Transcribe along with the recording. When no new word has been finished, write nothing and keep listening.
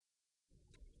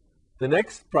The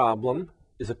next problem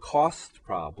is a cost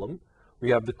problem. We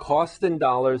have the cost in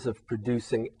dollars of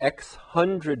producing X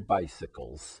hundred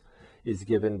bicycles is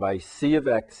given by C of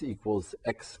X equals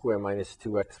X squared minus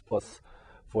 2X plus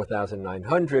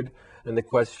 4,900. And the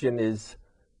question is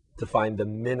to find the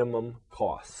minimum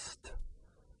cost.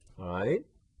 All right.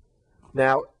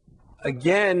 Now,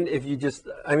 again, if you just,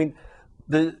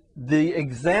 the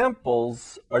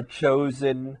examples are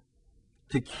chosen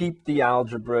to keep the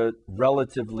algebra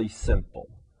relatively simple.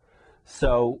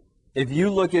 So if you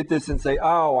look at this and say,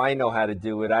 oh, I know how to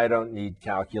do it, I don't need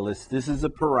calculus. This is a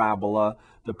parabola.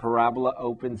 The parabola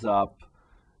opens up.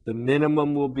 The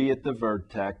minimum will be at the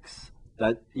vertex.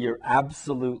 That you're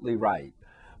absolutely right.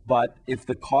 But if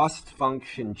the cost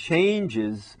function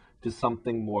changes to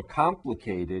something more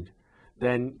complicated,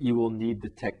 then you will need the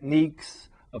techniques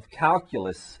of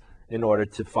calculus in order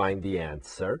to find the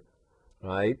answer,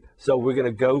 right? So we're going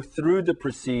to go through the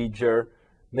procedure,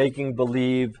 making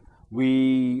believe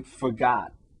we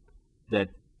forgot that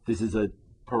this is a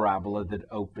parabola that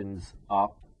opens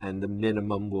up and the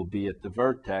minimum will be at the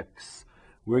vertex.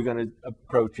 We're going to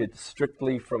approach it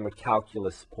strictly from a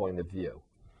calculus point of view.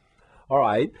 All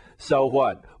right, so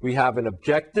what? We have an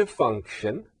objective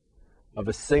function of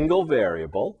a single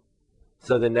variable.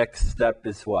 So the next step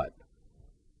is what?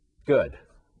 Good.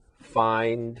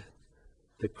 Find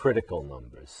the critical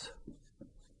numbers.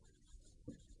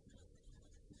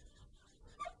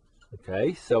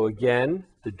 Okay, so again,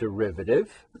 the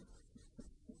derivative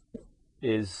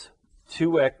is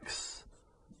 2x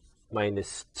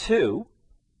minus 2.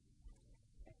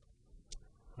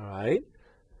 All right,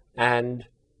 and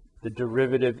the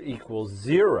derivative equals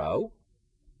 0,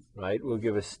 right, will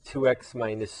give us 2x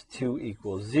minus 2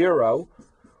 equals 0,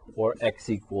 or x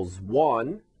equals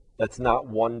 1. That's not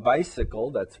one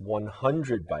bicycle, that's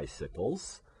 100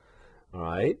 bicycles, all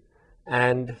right?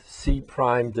 And C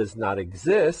prime does not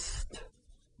exist,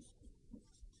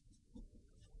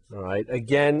 all right?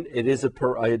 Again, it is a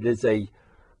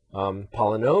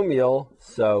polynomial,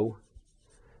 so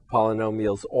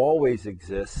polynomials always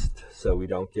exist, so we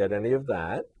don't get any of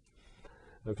that.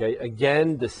 Okay,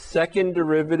 again, the second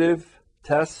derivative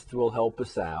test will help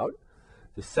us out.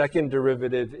 The second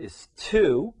derivative is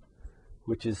 2,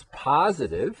 which is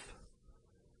positive,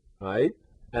 right?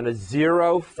 And a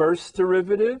 0 first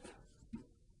derivative.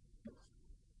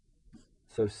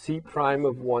 So C prime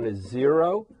of 1 is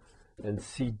 0, and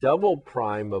C double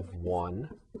prime of 1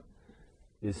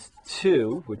 is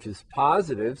 2, which is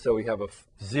positive. So we have a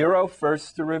 0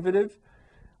 first derivative,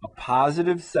 a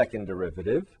positive second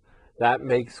derivative. That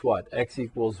makes what? X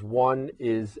equals 1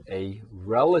 is a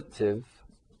relative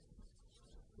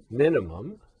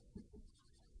minimum.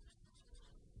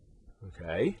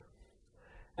 Okay.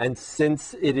 And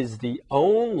since it is the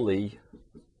only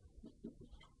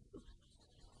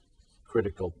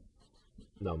critical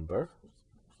number,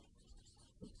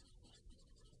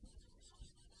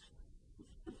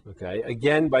 okay,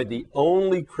 again, by the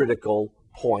only critical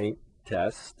point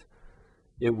test,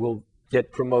 it will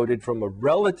get promoted from a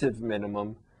relative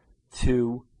minimum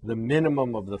to the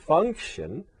minimum of the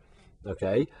function,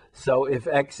 okay? So if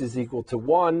x is equal to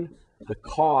 1, the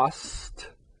cost,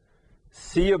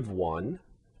 C of 1,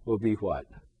 will be what?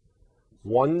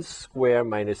 1 squared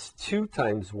minus 2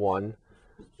 times 1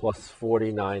 plus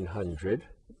 4,900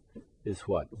 is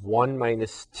what? 1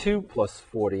 minus 2 plus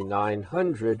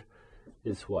 4,900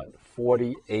 is what?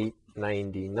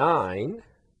 4,899.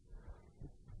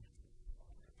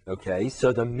 Okay,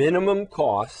 so the minimum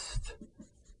cost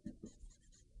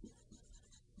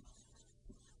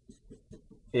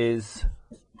is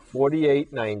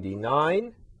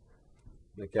 48.99.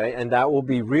 Okay, and that will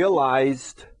be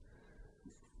realized.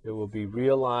 It will be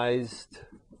realized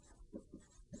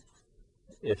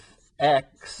if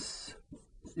x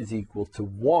is equal to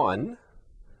 1,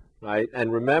 right?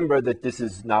 And remember that this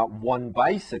is not one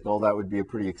bicycle. That would be a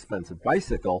pretty expensive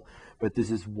bicycle, but this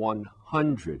is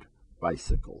 100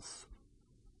 bicycles.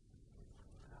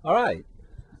 All right,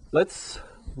 let's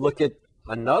look at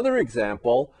another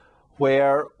example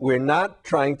where we're not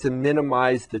trying to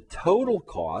minimize the total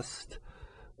cost,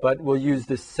 but we'll use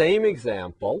the same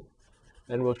example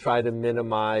and we'll try to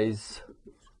minimize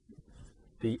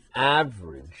the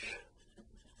average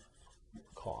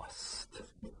cost.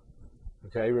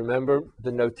 Okay, remember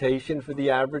the notation for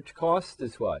the average cost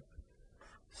is what?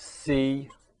 C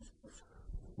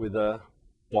with a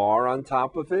bar on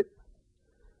top of it.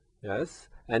 Yes,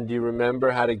 and do you remember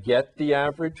how to get the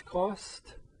average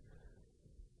cost?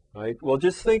 Right, well,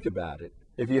 just think about it.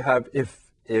 If you have,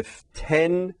 if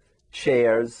 10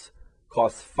 chairs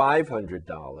cost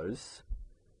 $500,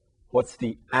 what's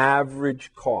the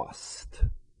average cost?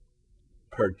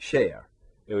 per chair.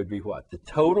 It would be what? The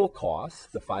total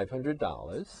cost, the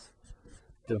 $500,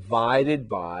 divided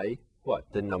by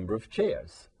what? The number of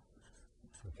chairs.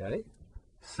 Okay?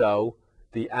 So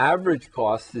the average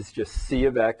cost is just C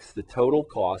of X, the total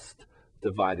cost,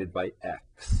 divided by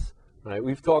X. Right?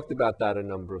 We've talked about that a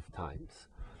number of times.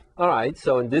 All right,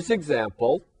 so in this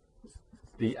example,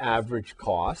 the average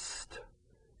cost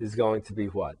is going to be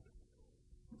what?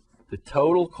 The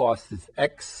total cost is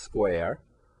X squared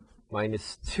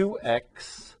minus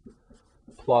 2X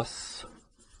plus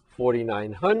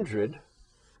 4,900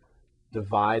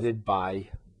 divided by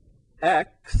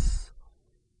X.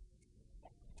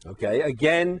 Okay,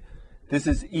 again, this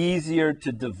is easier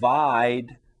to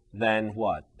divide than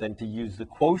what? Than to use the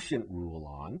quotient rule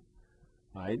on,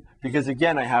 right? Because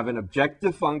again, I have an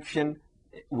objective function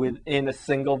within a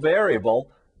single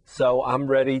variable, so I'm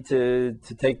ready to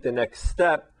take the next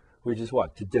step, which is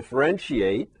what? To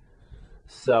differentiate.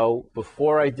 So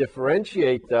before I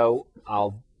differentiate, though,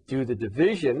 I'll do the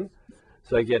division.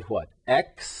 So I get what?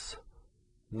 X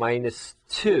minus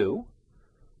 2,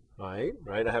 right?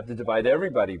 I have to divide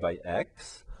everybody by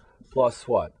X, plus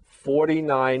what?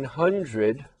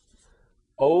 4,900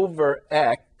 over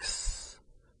X,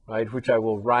 right? Which I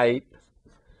will write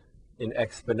in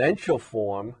exponential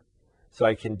form so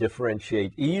I can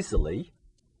differentiate easily,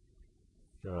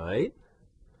 all right?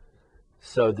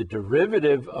 So the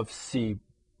derivative of C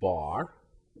bar,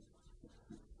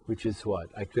 which is what?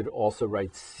 I could also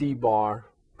write C bar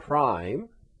prime,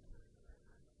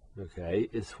 okay,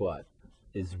 is what?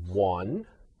 Is 1,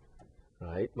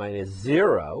 right? Minus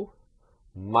 0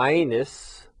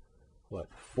 minus what?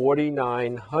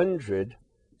 4,900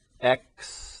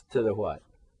 X to the what?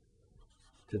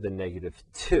 To the negative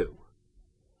 2.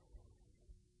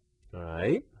 All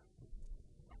right?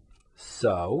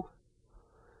 So,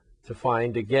 to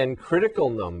find, again, critical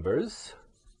numbers,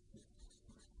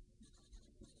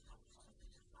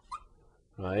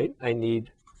 right, I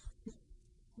need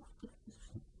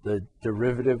the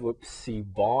derivative of C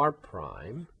bar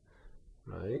prime,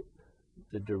 right?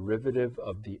 The derivative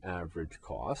of the average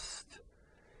cost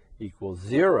equals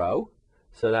 0.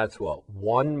 So that's what?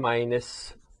 1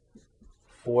 minus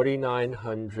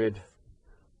 4,900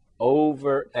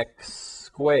 over X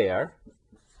squared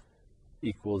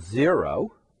equals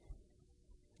 0.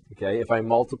 Okay, if I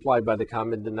multiply by the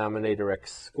common denominator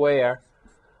X squared,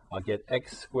 I'll get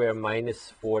X squared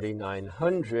minus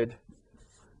 4,900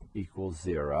 equals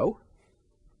 0.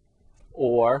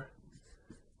 Or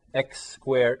X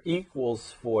squared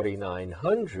equals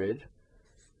 4,900.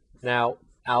 Now,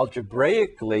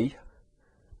 algebraically,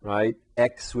 right,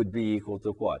 X would be equal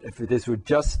to what? If this were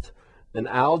just an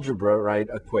algebra, right,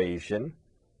 equation,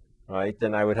 right,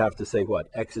 then I would have to say what?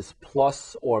 X is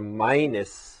plus or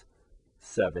minus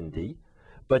 70.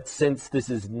 But since this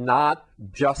is not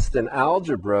just an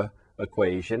algebra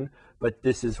equation, but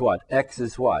this is what? X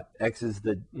is what? X is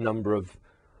the number of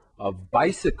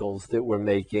bicycles that we're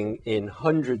making in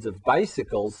hundreds of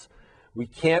bicycles. We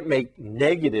can't make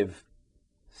negative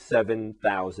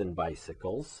 7,000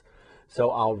 bicycles.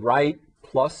 So I'll write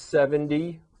plus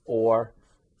 70 or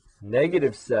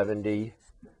negative 70,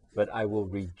 but I will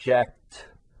reject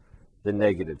the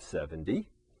negative 70.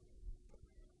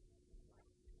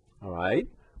 All right.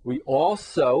 We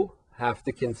also have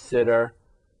to consider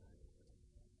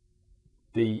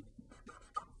the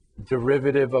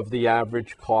derivative of the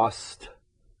average cost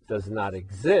does not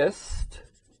exist,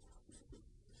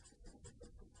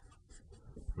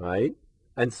 right?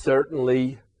 And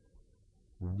certainly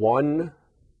 1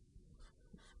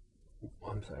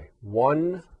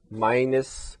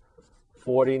 minus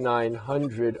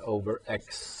 4,900 over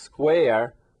X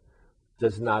squared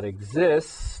does not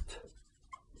exist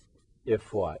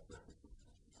if what?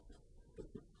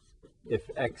 If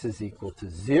X is equal to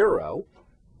 0.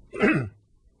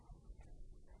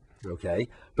 Okay,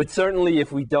 but certainly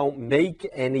if we don't make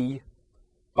any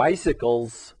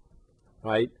bicycles,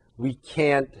 right, we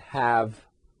can't have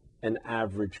an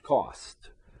average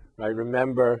cost, right?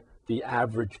 Remember, the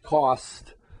average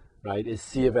cost, right, is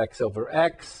C of X over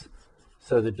X.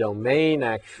 So the domain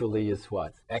actually is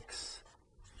what? X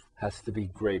has to be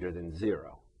greater than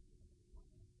 0.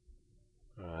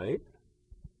 All right?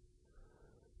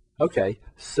 Okay,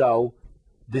 so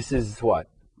this is what?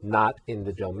 Not in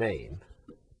the domain.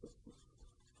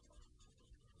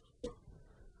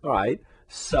 All right,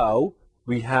 so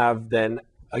we have then,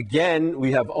 again,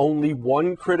 we have only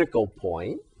one critical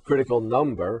point, critical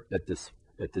number at this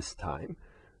time,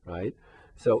 right?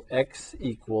 So X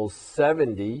equals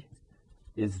 70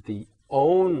 is the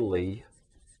only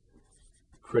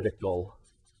critical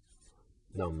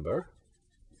number,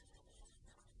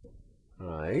 all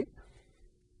right?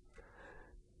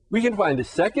 We can find the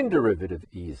second derivative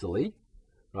easily,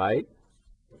 right?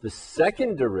 The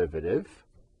second derivative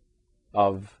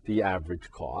of the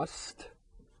average cost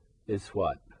is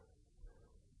what?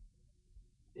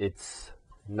 It's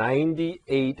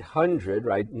 9,800,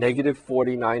 right? Negative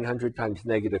 4,900 times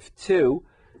negative 2,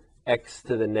 x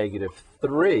to the negative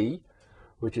 3,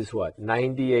 which is what?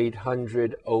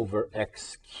 9,800 over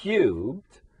x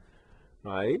cubed,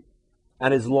 right?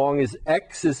 And as long as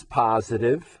x is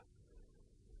positive,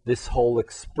 this whole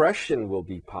expression will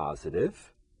be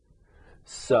positive.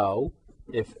 So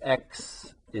if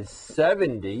x is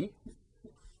 70,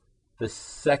 the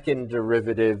second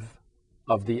derivative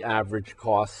of the average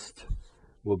cost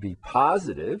will be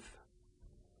positive.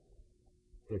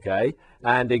 Okay?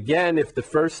 And again, if the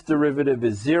first derivative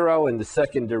is 0 and the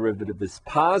second derivative is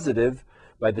positive,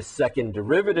 by the second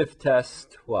derivative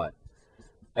test, what?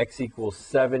 X equals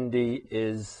 70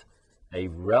 is a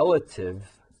relative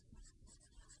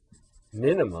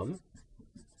minimum.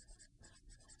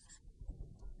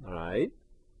 All right?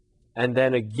 And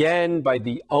then again, by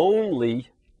the only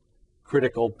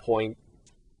critical point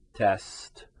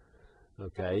test,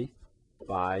 okay,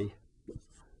 by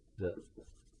the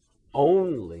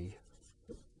only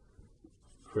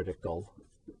critical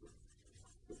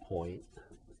point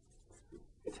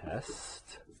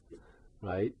test,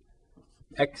 right?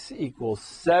 X equals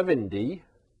 70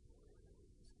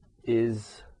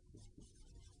 is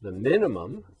the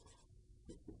minimum,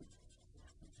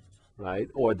 right,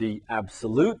 or the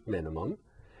absolute minimum,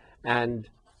 and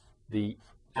the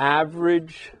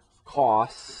average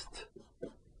cost,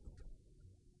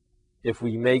 if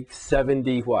we make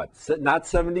 70 what? Not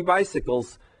 70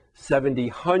 bicycles,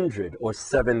 7,000 or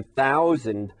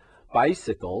 7,000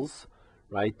 bicycles,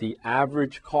 right? The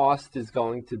average cost is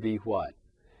going to be what?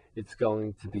 It's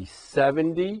going to be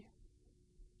 70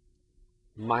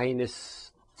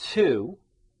 minus 2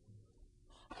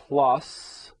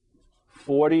 plus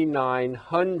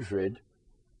 4,900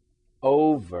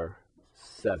 over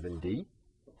 70,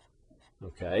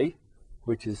 okay,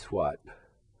 which is what?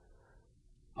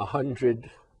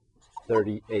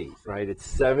 138, right? It's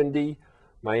 70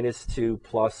 minus 2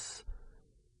 plus,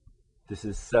 this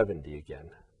is 70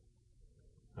 again,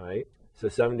 all right? So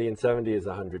 70 and 70 is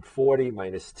 140,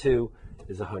 minus 2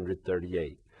 is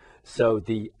 138. So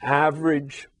the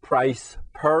average price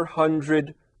per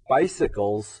 100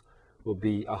 bicycles will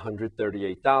be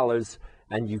 $138,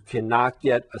 and you cannot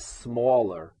get a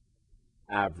smaller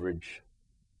average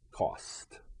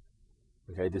cost.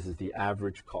 Okay, this is the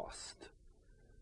average cost.